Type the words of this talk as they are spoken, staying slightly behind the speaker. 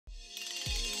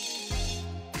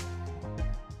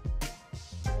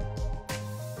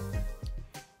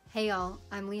Hey y'all,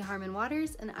 I'm Lee Harmon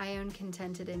Waters and I own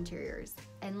Contented Interiors.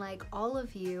 And like all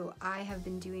of you, I have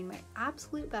been doing my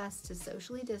absolute best to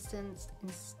socially distance and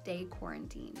stay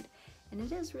quarantined. And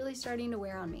it is really starting to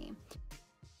wear on me.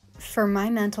 For my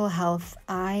mental health,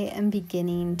 I am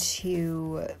beginning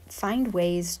to find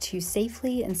ways to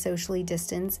safely and socially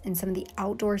distance in some of the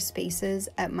outdoor spaces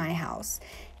at my house.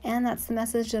 And that's the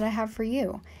message that I have for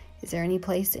you. Is there any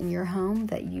place in your home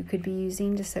that you could be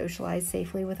using to socialize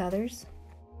safely with others?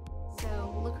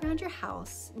 So look around your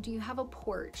house. Do you have a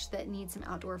porch that needs some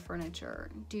outdoor furniture?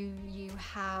 Do you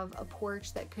have a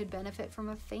porch that could benefit from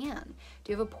a fan?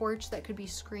 Do you have a porch that could be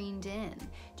screened in?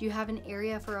 Do you have an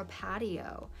area for a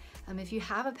patio? If you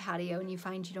have a patio and you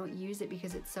find you don't use it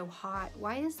because it's so hot,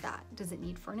 why is that? Does it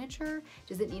need furniture?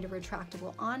 Does it need a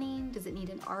retractable awning? Does it need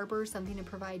an arbor, something to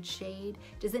provide shade?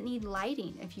 Does it need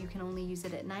lighting if you can only use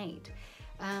it at night?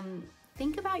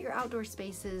 Think about your outdoor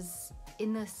spaces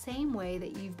in the same way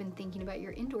that you've been thinking about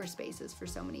your indoor spaces for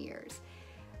so many years.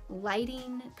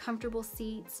 Lighting, comfortable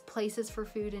seats, places for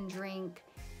food and drink,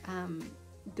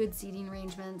 good seating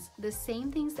arrangements. The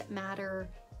same things that matter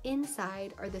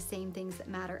inside are the same things that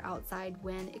matter outside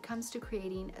when it comes to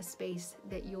creating a space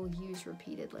that you'll use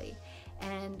repeatedly.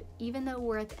 And even though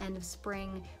we're at the end of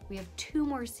spring, we have 2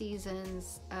 more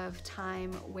seasons of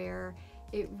time where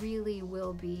it really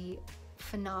will be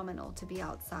phenomenal to be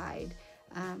outside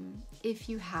if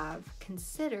you have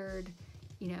considered,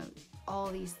 all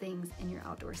these things in your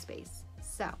outdoor space.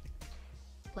 So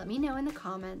let me know in the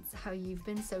comments how you've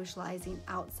been socializing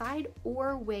outside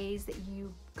or ways that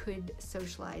you could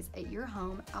socialize at your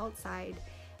home outside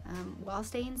while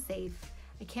staying safe.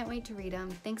 I can't wait to read them.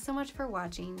 Thanks so much for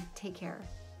watching. Take care.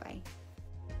 Bye.